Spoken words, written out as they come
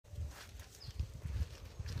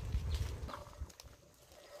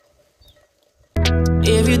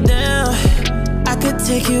If you're down, I could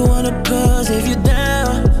take you on a cruise. If you're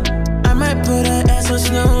down, I might put an ass on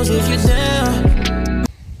snooze. If you're down.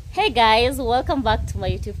 Hey guys, welcome back to my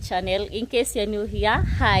YouTube channel. In case you're new here,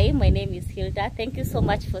 hi, my name is Hilda. Thank you so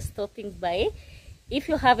much for stopping by. If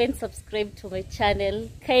you haven't subscribed to my channel,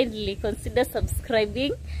 kindly consider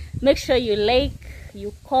subscribing. Make sure you like,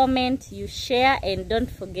 you comment, you share, and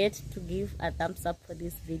don't forget to give a thumbs up for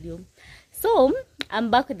this video. So I'm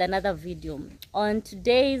back with another video. On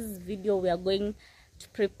today's video we are going to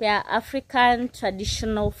prepare African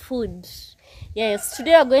traditional food. Yes,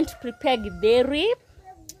 today we are going to prepare Githeri.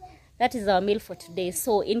 That is our meal for today.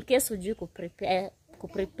 So in case you could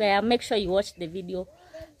prepare, make sure you watch the video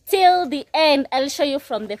till the end. I'll show you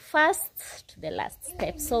from the first to the last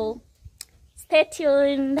step. So stay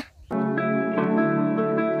tuned.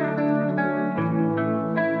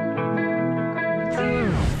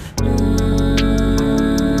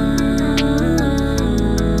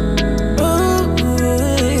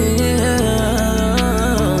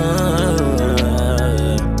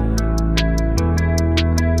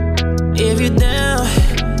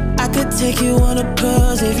 Take you on a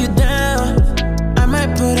cruise. If you're down, I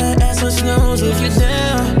might put an ass on snooze. If you're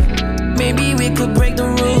down, maybe we could break the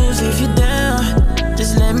rules. If you're down,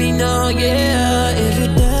 just let me know, yeah. If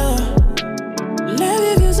you're down, love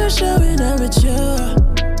if you start showing up with you.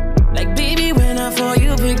 Like baby, when I fall,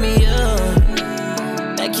 you pick me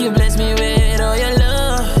up. Like you bless me with all your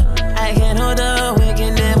love. I can't hold up, we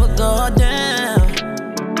can never go down.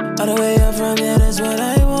 All the way up from here, that's what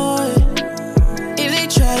I want.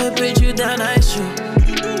 Try to put you down, I shoot.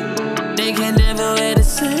 They can never wear the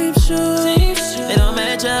same shoes. They don't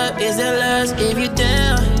match up, it's their lust. If you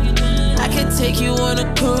down, I can take you on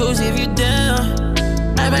a cruise. If you down,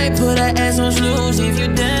 I might put an ass on snooze. If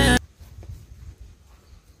you down.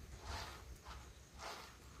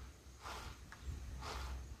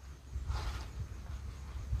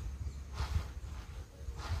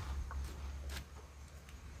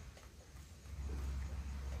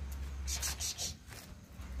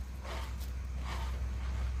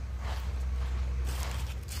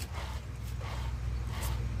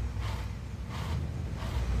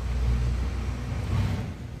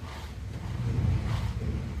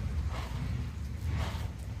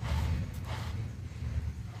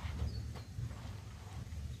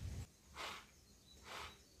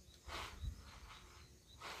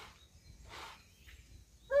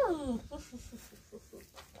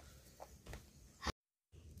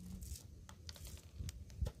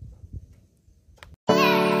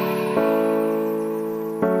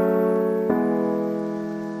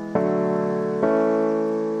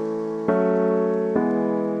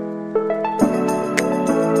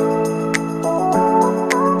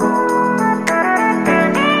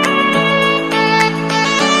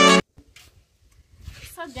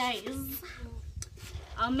 Guys,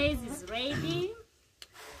 our maize is ready,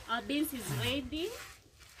 our beans is ready,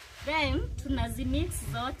 then tunazimix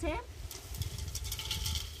zote.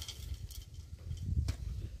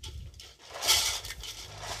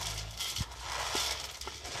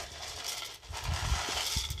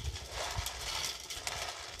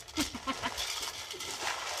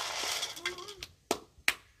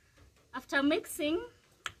 After mixing,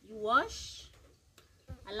 you wash,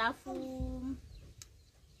 alafu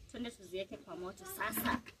twende tuziweke kwa moto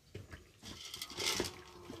sasa.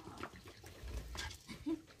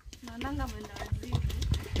 Naonanga mwenda wazimu.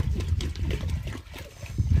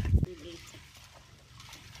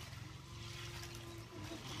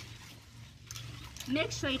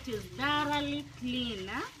 Make sure it is thoroughly clean.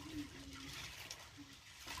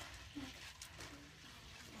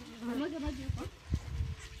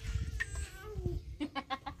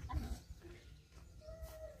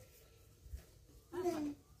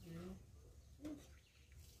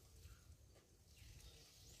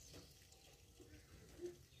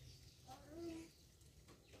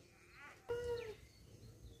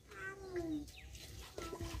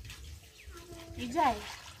 Ijai.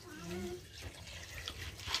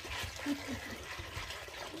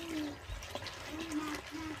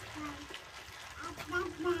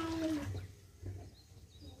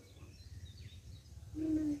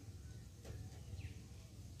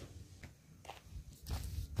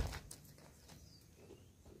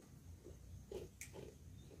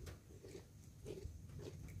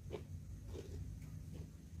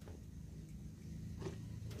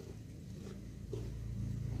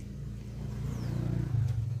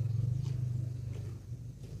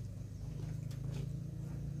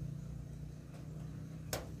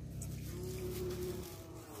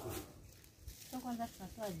 kwanza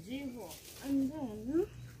tutatoa jivu and then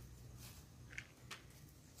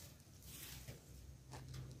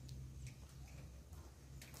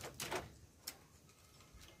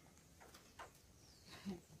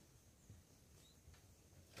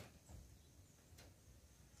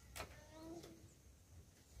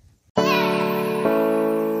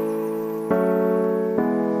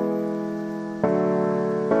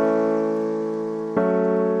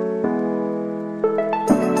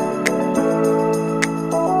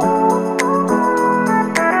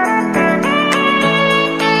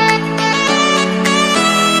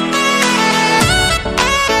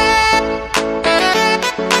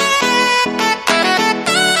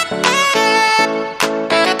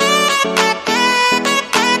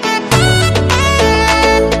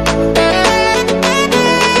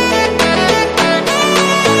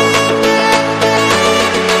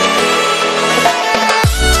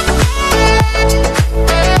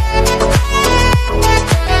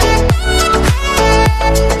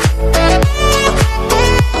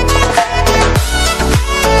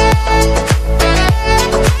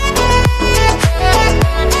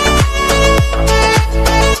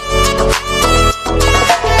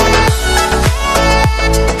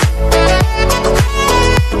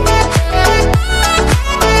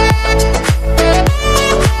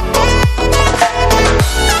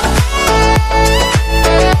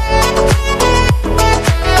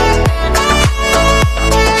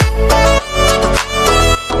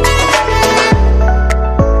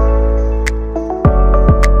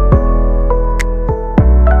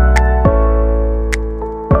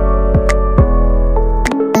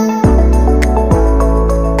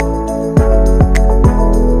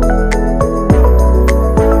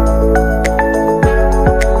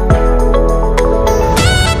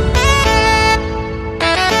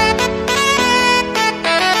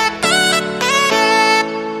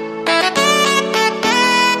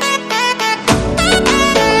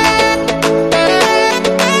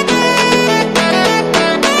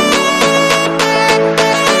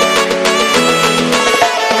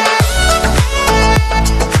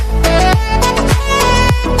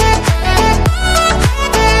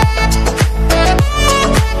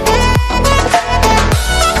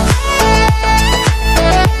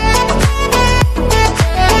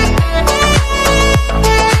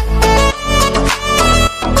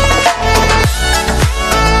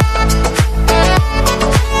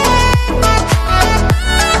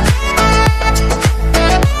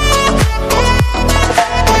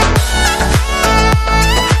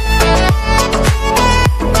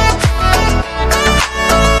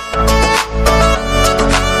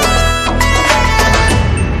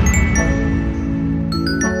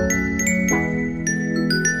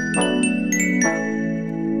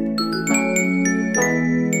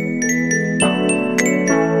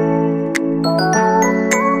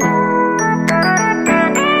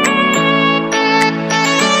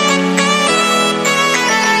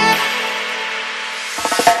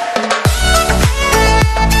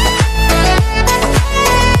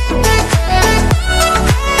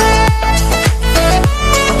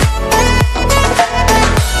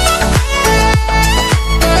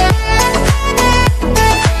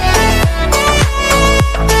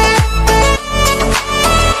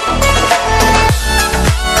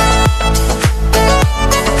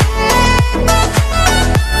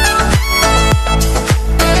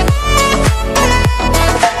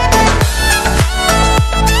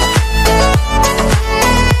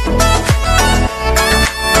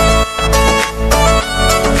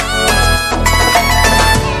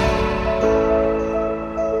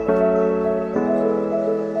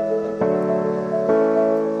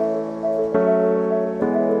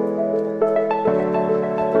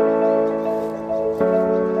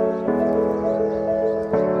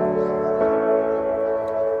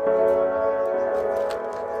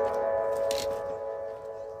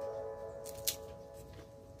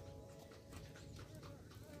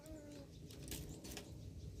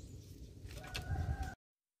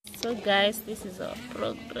So guys, this is our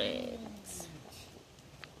progress.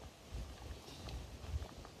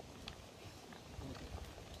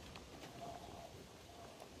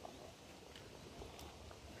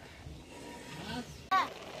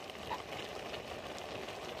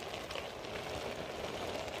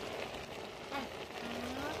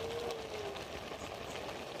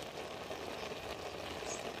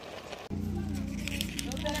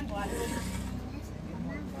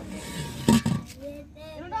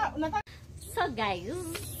 So guys,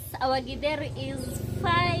 our Githeri is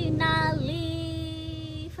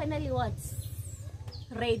finally what?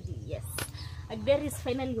 Ready. Yes, our Githeri is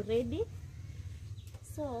finally ready.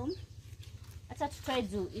 So acha tutry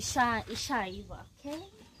juu ishaiva, okay?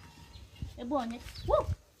 Hebu one. Woo!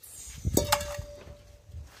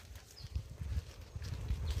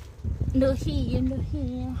 Ndo hii.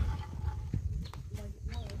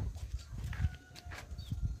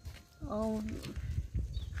 Oh.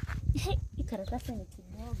 Hii karatasi ni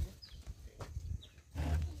kidogo.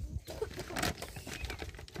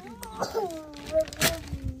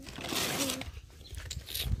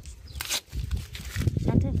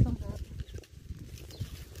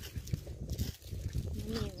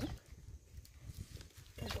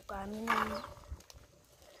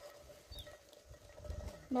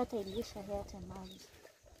 Nata ilisha hata maji.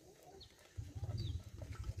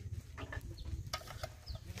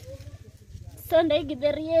 Sunday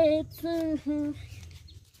Githeri yetu.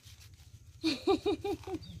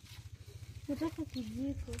 Nataka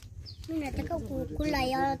kijiko. Mimi nataka kukula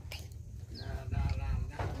yote.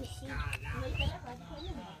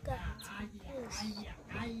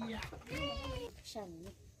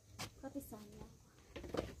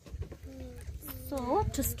 So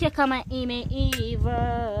tusikie kama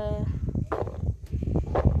imeiva.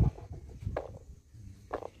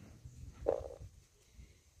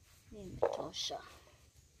 Imetosha.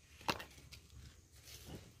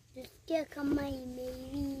 Tusikie kama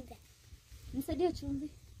imeiva. Nisaidie chumvi.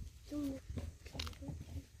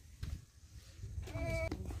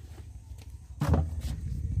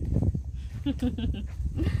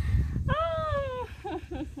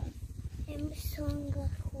 Emsonga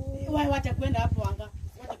huu. Wewe wacha kwenda hapo anga.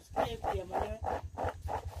 Wacha kusikia pia mwenyewe.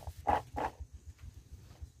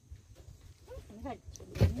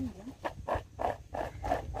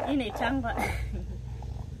 Hii inaitangwa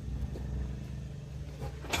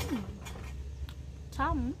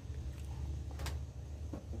tamu.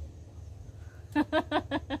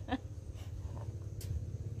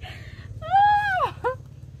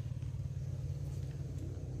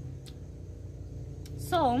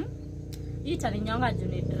 So hii itaninyonga juu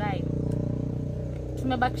ni dry.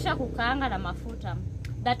 Tumebakisha kukaanga na mafuta.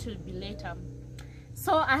 That will be later.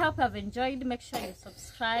 So I hope you have enjoyed. Make sure you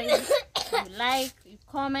subscribe, you like, you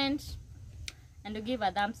comment, and you give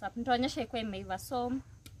a thumbs up. Nitaonyesha ikuwa imeiva. So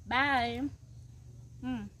bye.